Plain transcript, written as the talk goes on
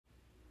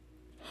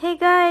Hey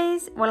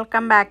guys,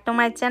 welcome back to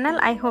my channel.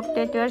 I hope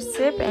that you are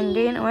safe and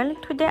doing well.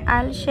 Today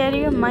I'll share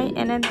you my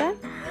another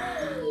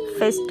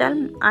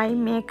pastel eye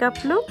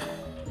makeup look.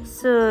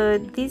 So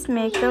this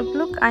makeup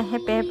look I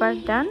have ever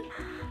done.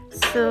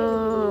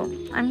 So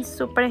I'm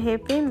super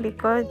happy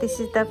because this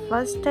is the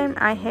first time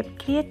I have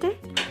created.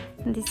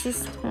 This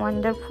is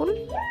wonderful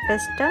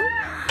pastel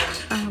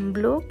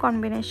blue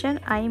combination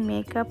eye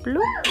makeup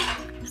look.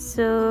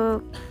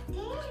 So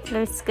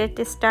let's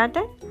get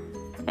started.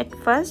 At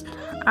first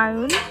I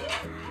will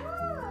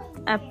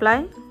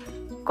apply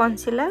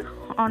concealer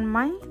on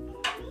my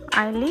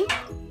eyelid.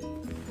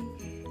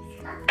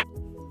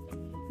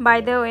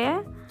 By the way,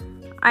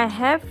 I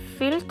have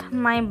filled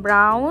my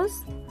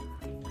brows,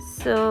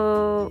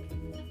 so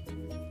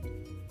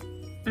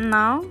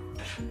now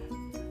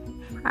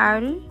I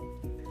will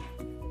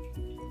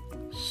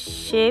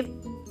shape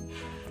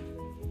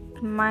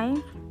my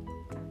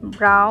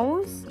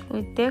brows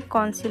with the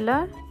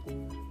concealer,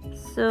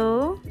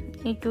 so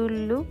it will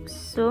look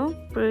so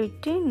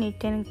pretty,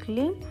 neat and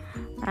clean,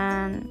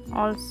 and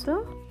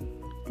also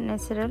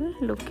natural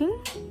looking.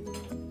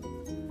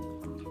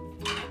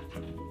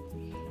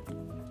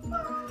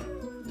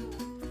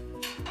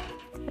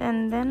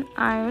 And then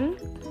I will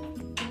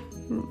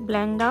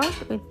blend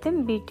out with the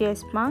beauty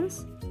sponge.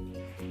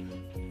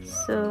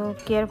 So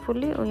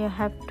carefully we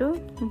have to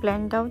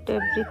blend out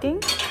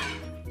everything.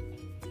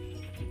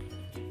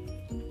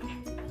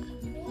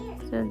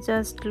 So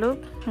just look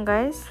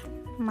guys,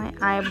 my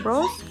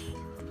eyebrows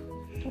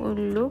will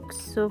look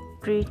so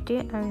pretty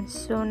and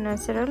so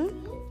natural.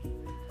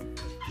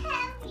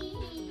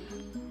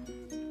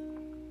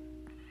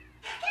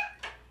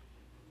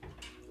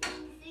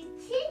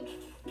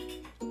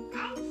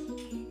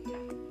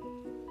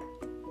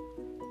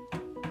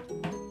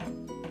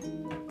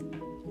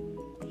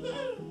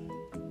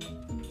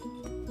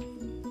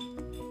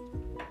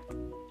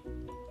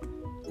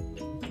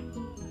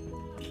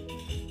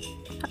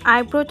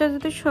 আইব্রোটা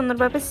যদি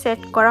সুন্দরভাবে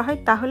set করা হয়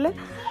তাহলে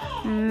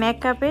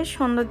মেকআপের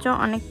সৌন্দর্য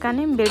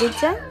অনেকখানি বেড়ে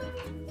যায়।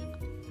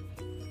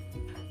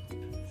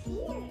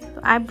 তো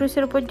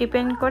আইব্রোসের উপর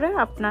ডিপেন্ড করে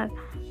আপনার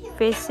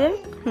ফেসের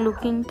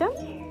লুকিংটা।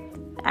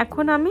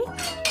 এখন আমি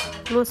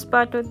লুজ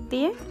পাউডার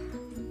দিয়ে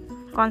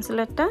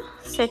কনসিলারটা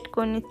সেট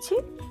করে নিচ্ছি।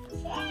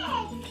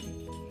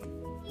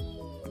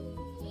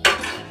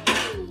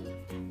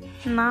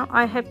 Now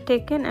I have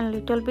taken a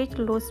little bit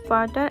loose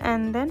powder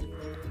and then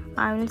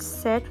I will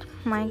set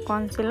my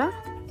concealer.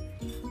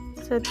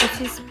 So this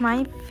is my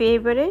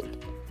favorite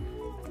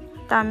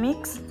Tamix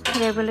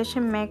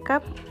Revelation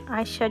Makeup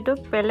eyeshadow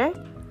palette.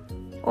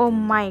 Oh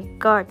my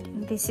god,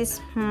 this is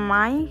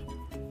my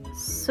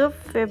so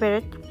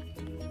favorite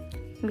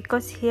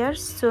because here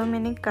so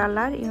many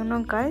color, you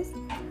know guys,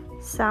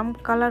 some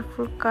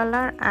colorful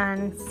color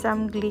and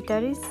some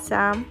glittery,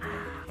 some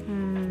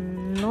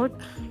nude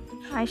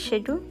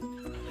eyeshadow.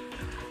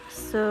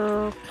 So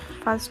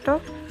first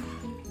off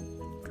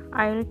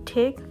I will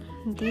take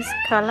this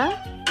color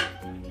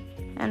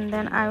and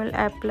then I will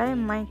apply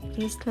my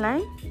crease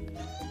line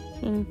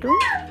into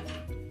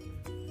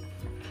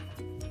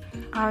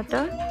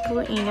outer to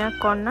inner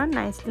corner.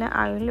 Nicely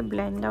I will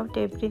blend out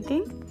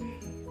everything.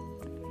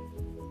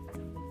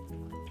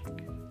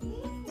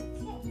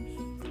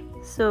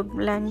 So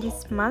blend is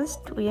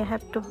must, we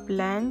have to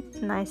blend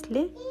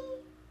nicely.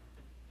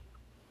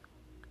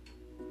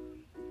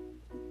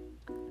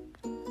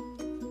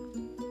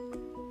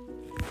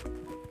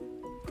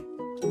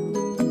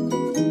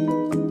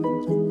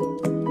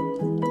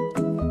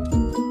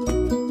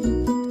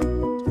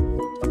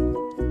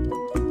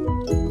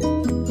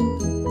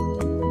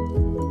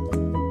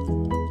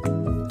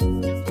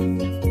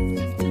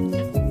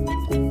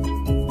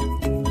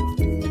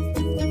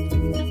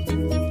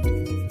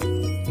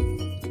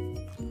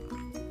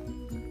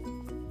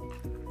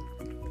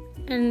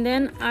 And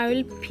then I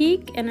will pick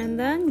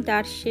another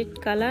dark shade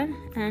color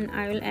and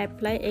I will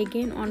apply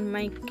again on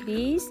my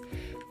crease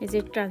as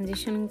a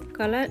transition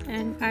color,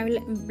 and I will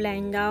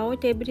blend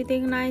out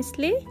everything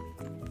nicely.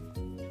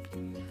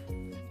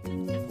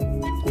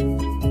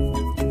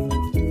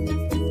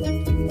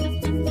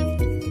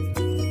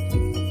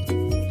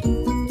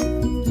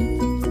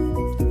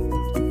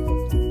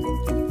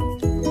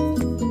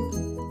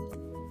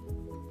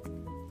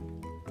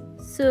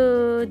 So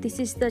this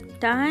is the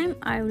time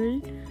I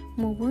will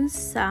move on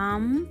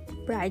some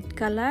bright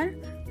color.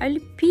 I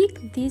will pick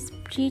this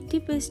pretty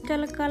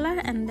pastel color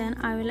and then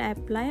I will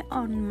apply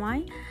on my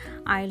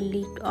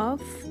eyelid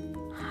of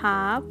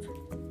half.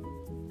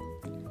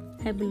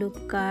 Have a look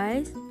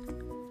guys,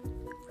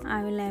 I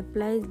will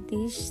apply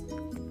this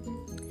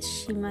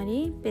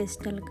shimmery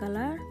pastel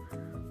color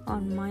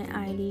on my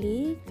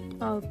eyelid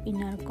of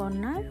inner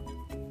corner.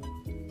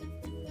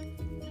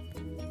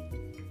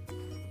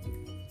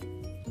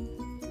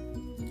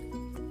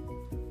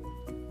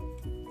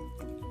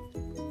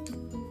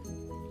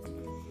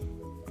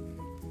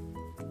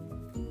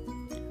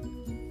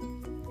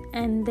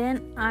 And then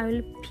I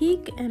will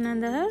pick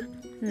another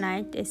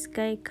night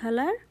sky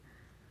color.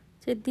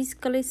 So this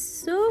color is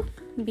so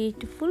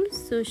beautiful,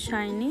 so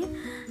shiny.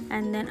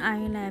 And then I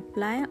will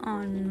apply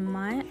on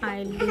my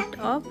eyelid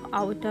of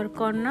outer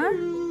corner.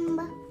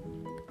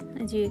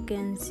 As you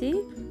can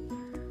see,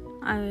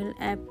 I will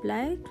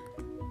apply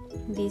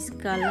this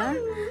color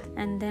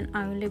and then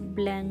I will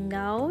blend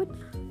out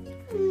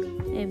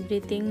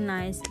everything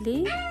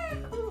nicely.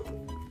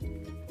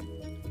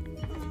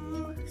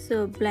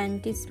 So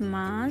blend is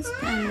must,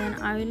 and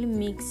then I will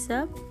mix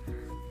up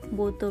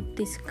both of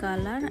this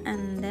color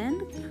and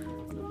then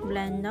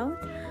blend out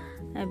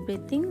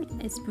everything.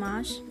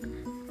 Smash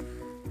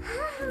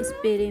is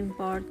very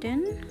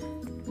important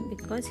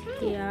because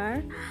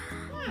here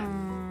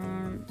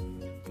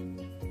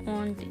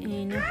on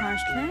any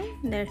harsh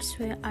line, that's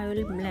why I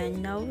will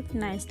blend out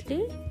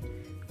nicely.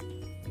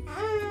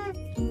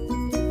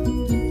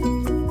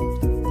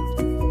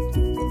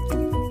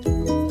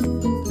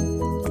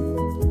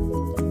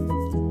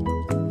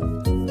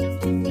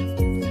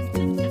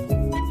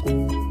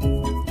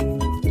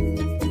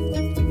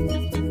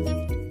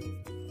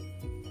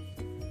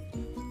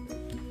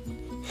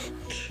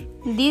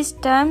 This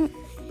time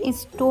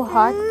is too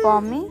hard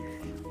for me,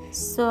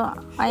 so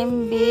I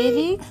am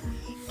very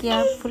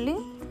carefully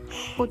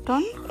put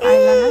on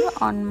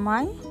eyeliner on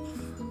my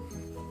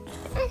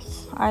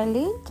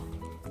eyelid.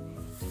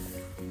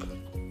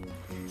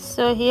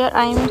 So here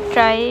I am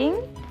trying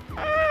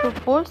to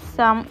put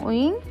some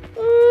wing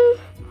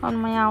on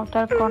my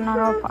outer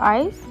corner of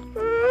eyes.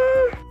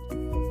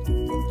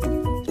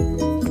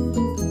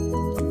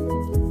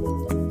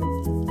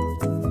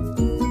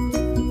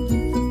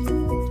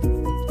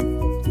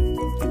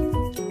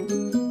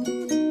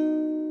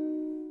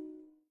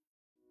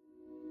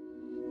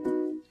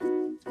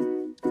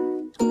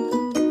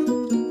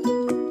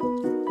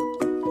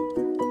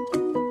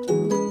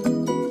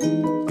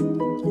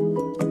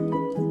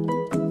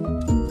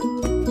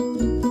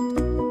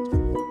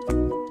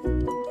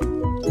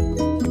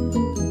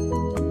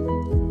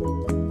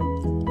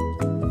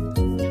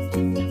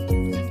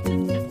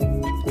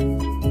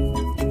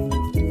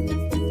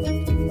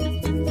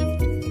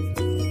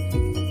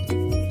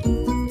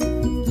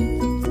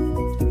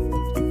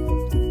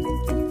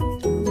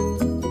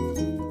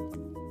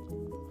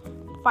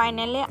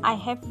 Finally, I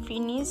have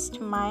finished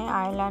my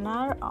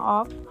eyeliner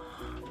of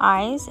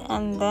eyes,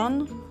 and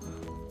then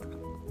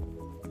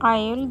I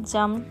will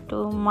jump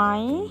to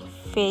my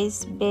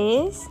face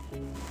base.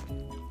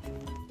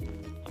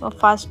 So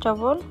first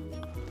of all,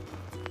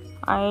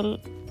 I will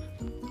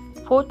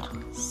put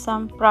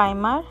some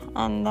primer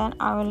and then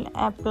I will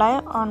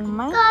apply on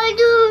my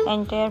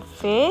entire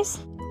face.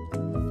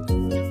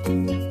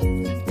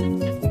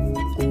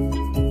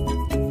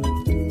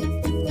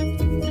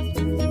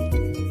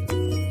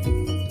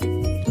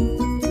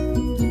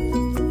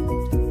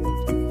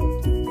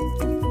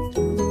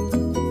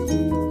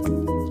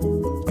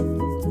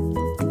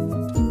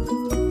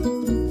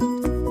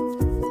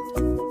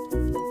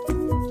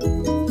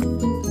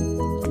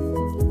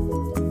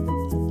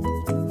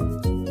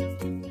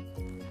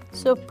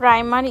 So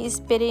primer is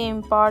very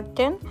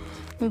important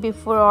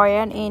before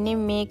wearing any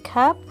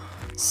makeup.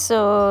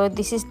 So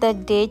this is the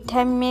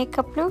daytime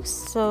makeup look.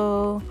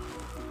 So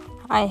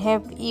I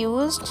have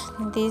used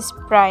this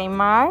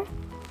primer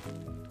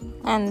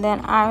and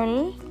then I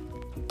will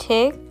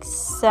take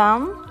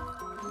some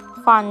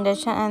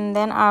foundation and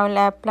then I will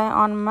apply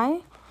on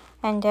my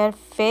entire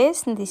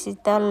face. This is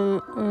the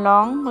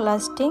long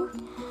lasting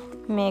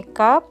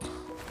makeup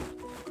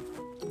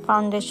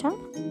foundation.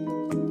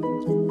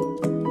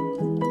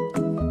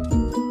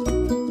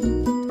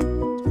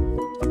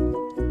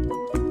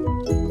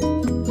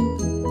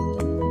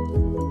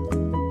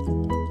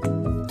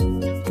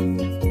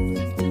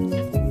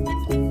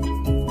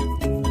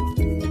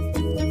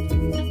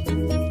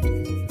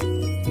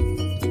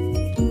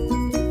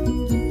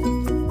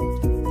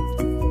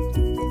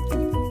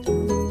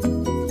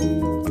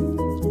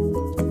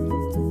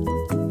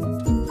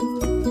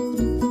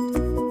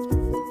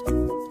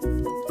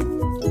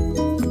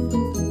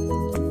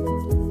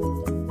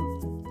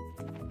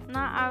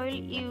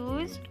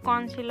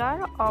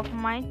 Concealer of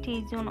my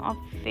T-zone of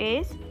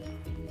face.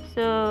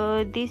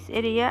 So this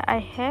area I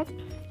have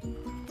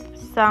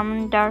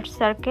some dark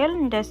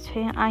circle, that's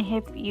why I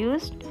have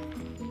used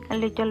a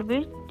little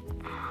bit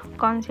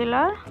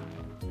concealer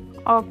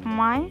of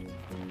my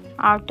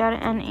outer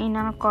and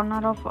inner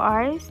corner of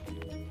eyes,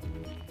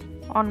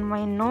 on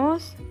my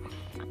nose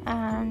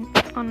and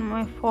on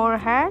my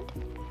forehead,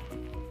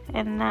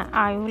 and then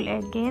I will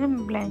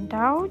again blend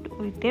out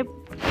with a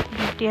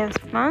detail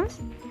sponge.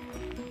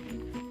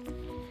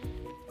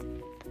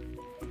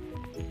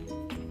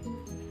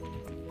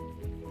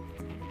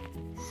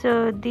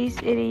 So this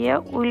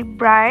area will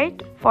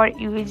bright for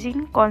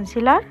using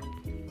concealer.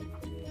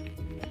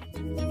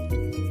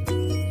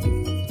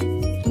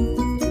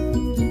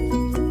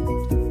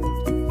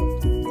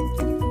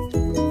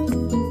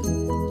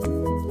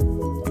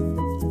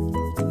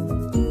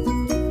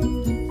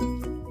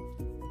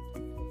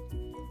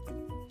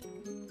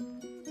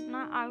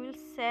 Now I will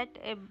set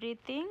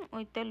everything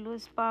with a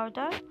loose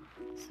powder.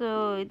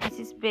 So this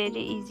is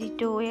very easy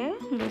to wear,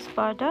 loose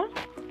powder.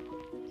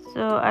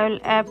 So I will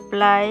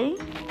apply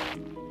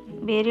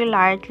very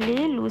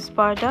lightly loose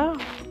powder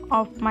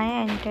of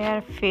my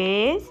entire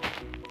face.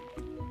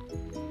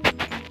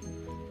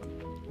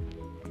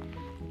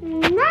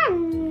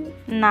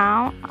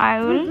 Now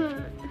I will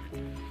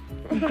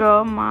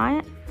draw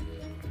my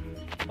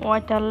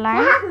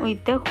waterline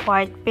with the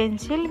white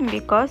pencil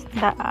because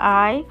the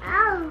eye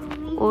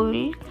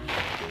will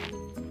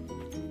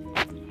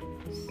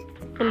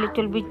a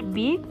little bit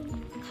big.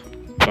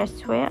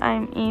 That's why I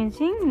am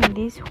using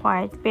this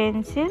white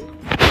pencil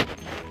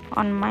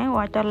on my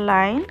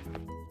waterline.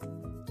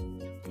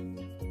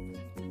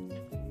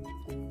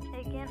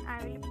 Again I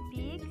will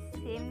pick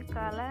same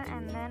color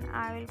and then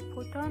I will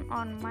put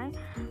on my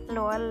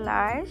lower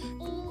lash.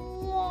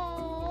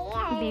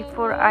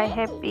 Before I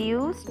have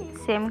used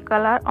same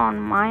color on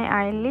my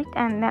eyelid,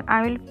 and then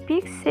I will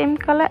pick same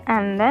color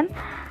and then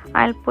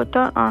I'll put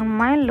on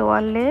my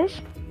lower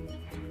lash,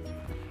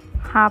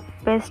 half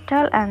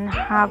pastel and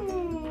half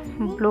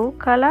blue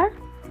color,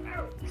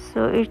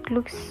 so it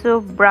looks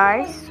so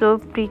bright, so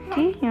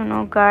pretty, you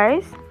know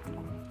guys.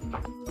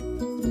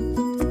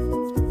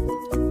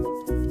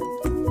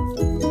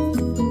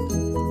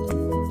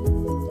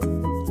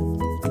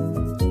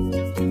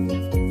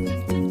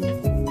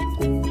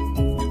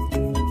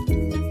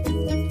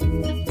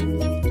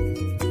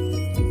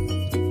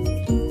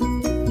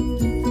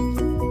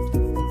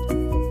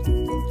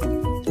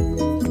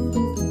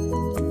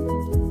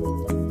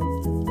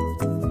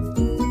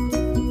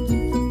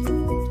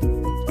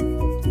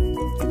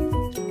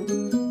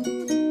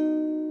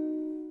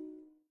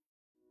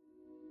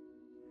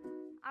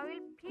 I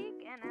will pick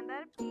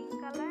another pink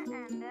color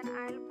and then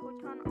I will put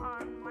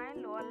on my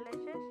lower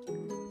lashes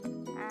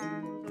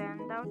and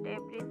blend out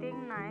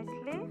everything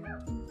nicely.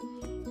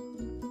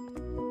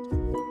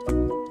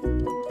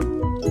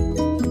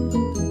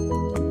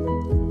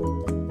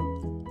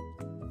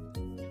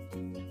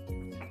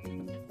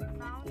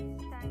 Now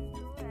it's time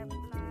to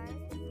apply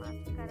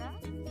mascara.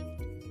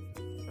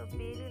 So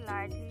very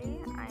lightly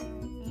I am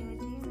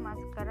using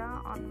mascara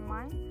on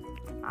my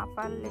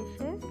upper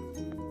lashes.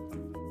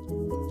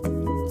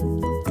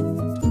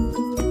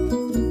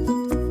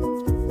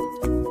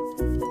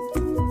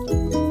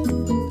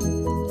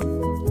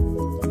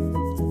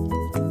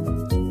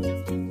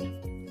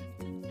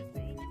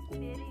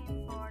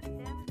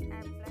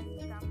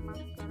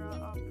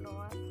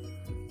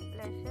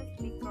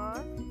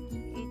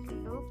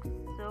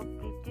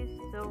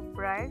 So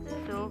bright,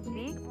 so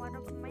big. One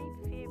of my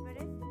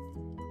favorite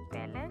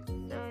palettes.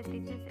 So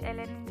this is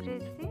Ellen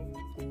Gracie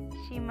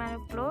Shimmer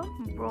Glow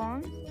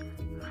Bronze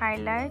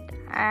Highlight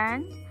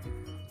and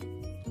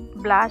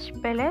Blush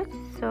palette.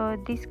 So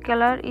this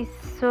color is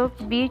so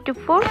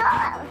beautiful.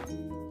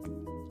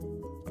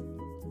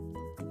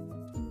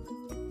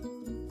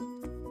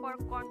 For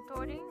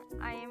contouring,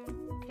 I am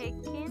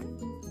taking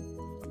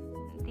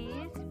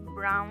this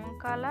brown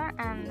color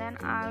and then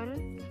I will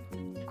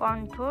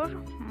contour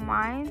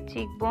my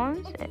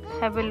cheekbones.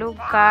 Have a look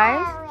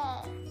guys,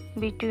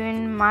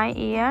 between my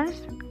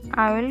ears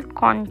I will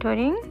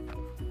contouring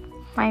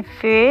my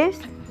face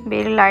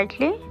very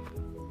lightly.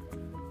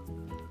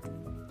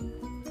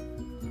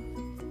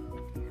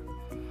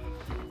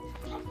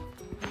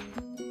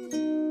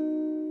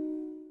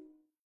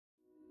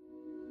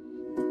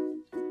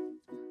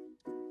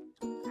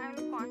 I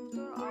will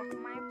contour of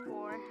my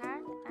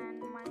forehead and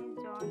my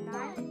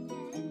jawline.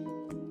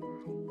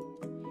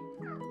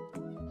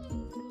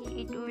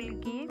 It will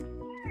give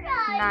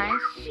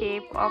nice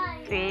shape of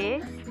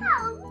face.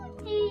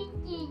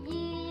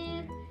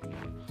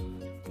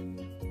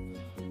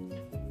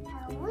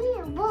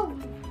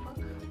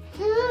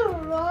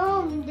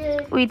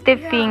 With a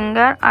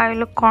finger I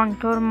will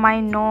contour my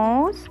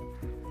nose.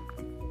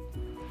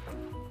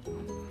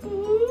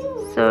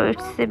 So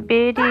it's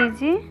very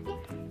easy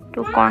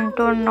to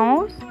contour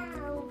nose.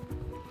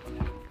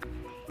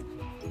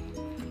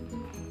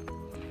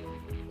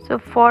 So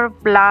for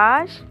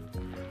blush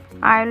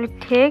I will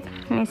take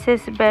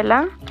Mrs.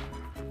 Bella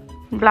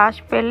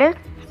blush palette.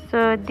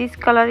 So this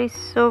color is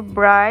so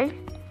bright,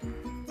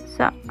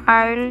 so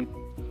I will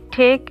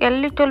take a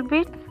little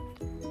bit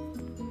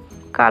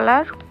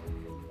color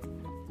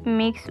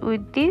mix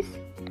with this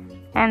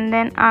and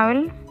then I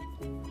will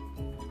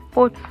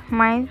put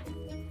my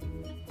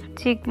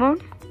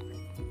cheekbone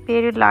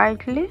very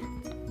lightly.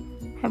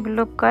 Have a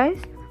look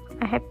guys,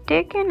 I have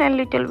taken a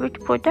little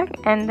bit product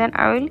and then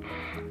I will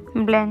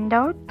blend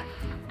out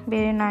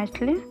very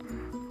nicely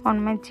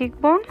on my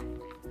cheekbone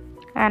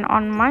and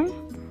on my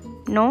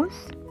nose.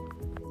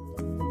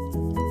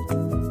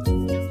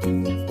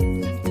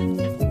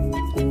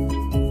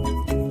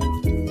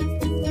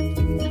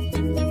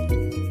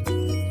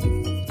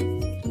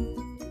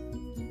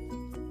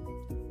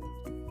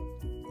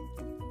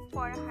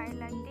 For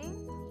highlighting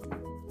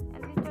a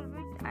little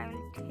bit I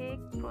will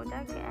take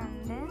product and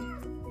then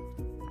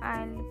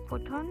I'll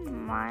put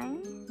on my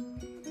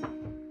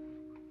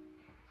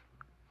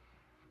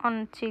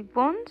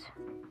cheekbones.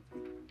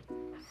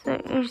 So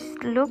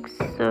it looks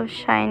so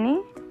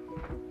shiny,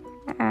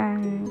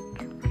 and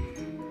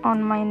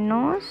on my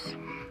nose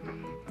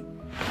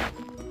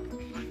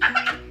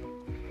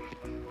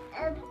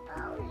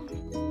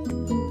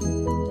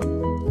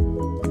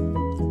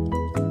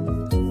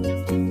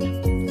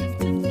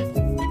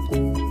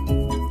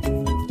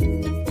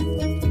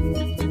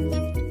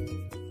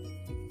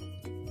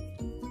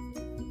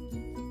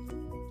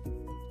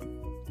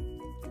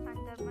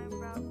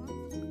brown one,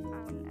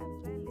 I will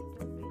apply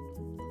little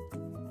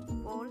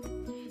bit bold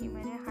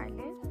shimmery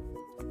highlight.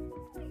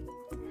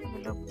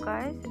 Look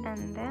guys,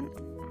 and then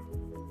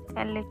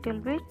a little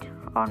bit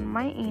on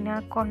my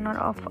inner corner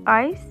of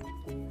eyes.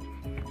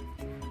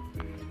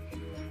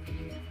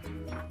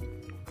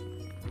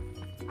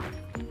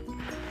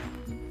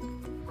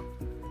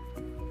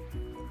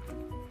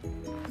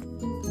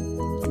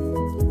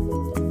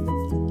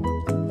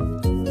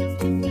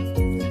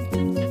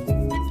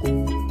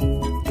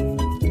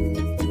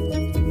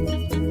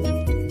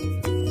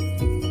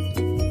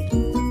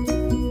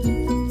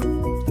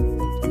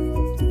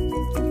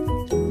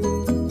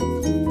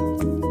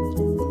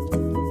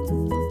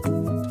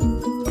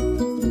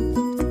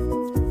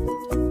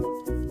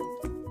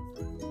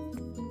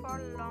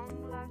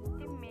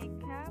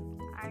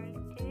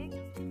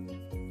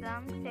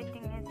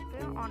 Setting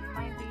spray on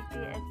my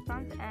beauty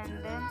sponge, and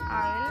then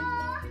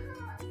I'll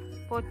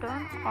put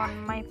on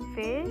my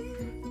face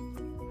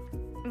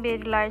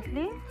very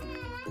lightly.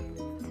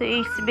 So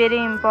it's very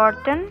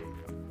important.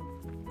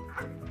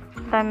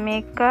 The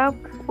makeup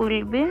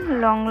will be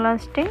long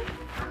lasting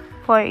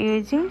for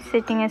using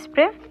setting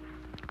spray.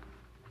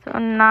 So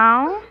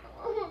now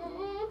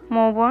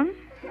move on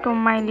to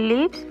my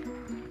lips.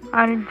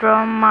 I'll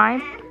draw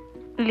my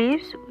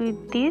lips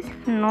with this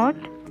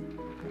nude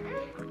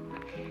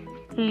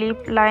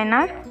lip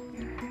liner.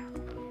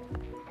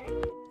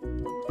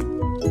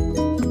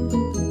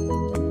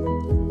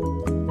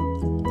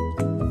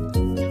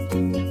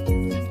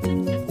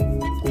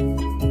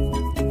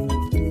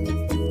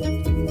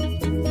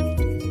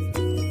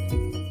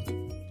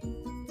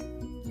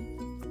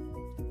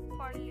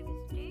 For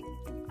lipstick,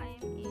 I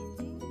am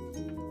using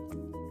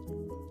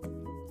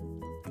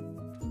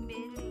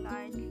very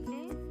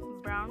lightly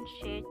brown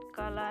shade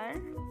color.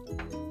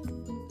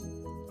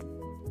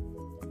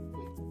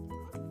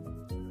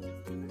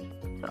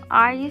 So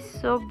eye is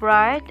so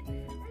bright,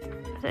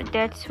 so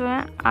that's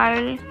why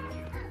I'll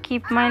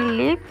keep my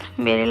lip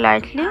very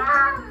lightly,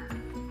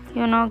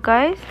 you know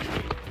guys,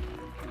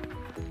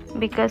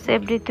 because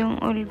everything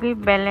will be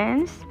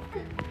balanced.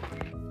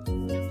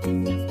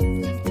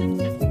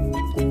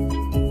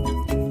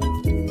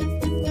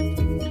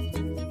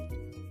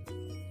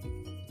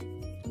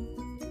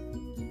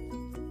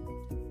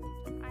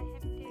 I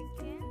have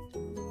taken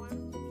one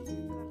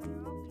color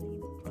of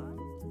lip gloss.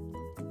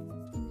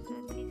 So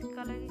this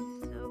color is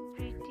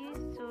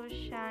so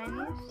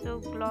shiny, so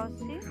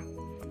glossy.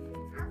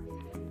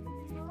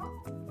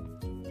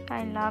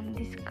 I love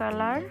this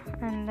color,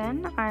 and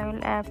then I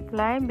will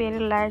apply very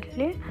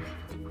lightly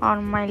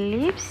on my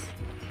lips.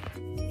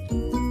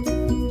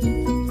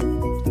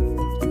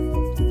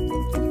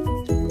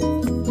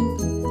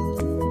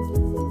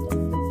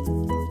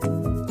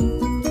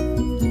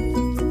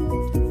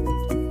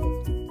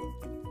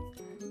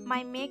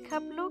 My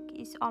makeup look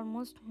is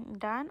almost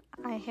done.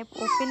 I have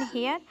opened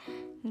here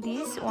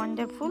this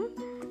wonderful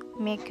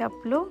makeup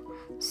look.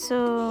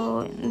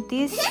 So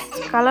this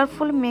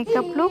colorful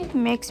makeup look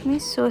makes me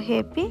so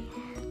happy.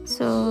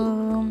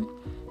 So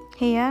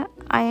here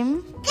I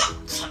am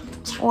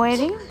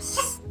wearing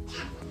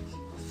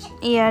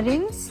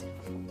earrings.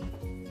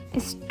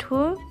 It's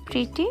too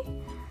pretty.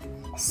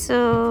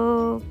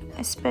 So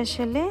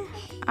especially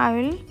I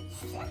will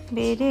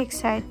very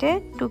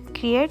excited to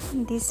create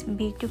this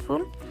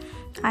beautiful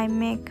eye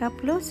makeup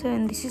look. So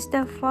this is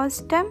the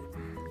first time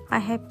I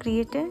have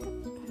created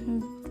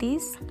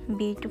this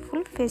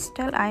beautiful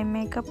pastel eye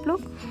makeup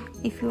look.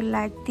 If you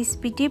like this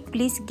video,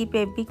 please give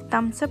a big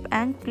thumbs up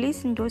and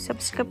please do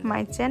subscribe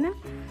my channel.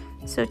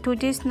 So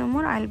today's no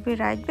more. I'll be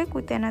right back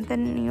with another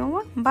new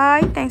one.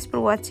 Bye. Thanks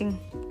for watching.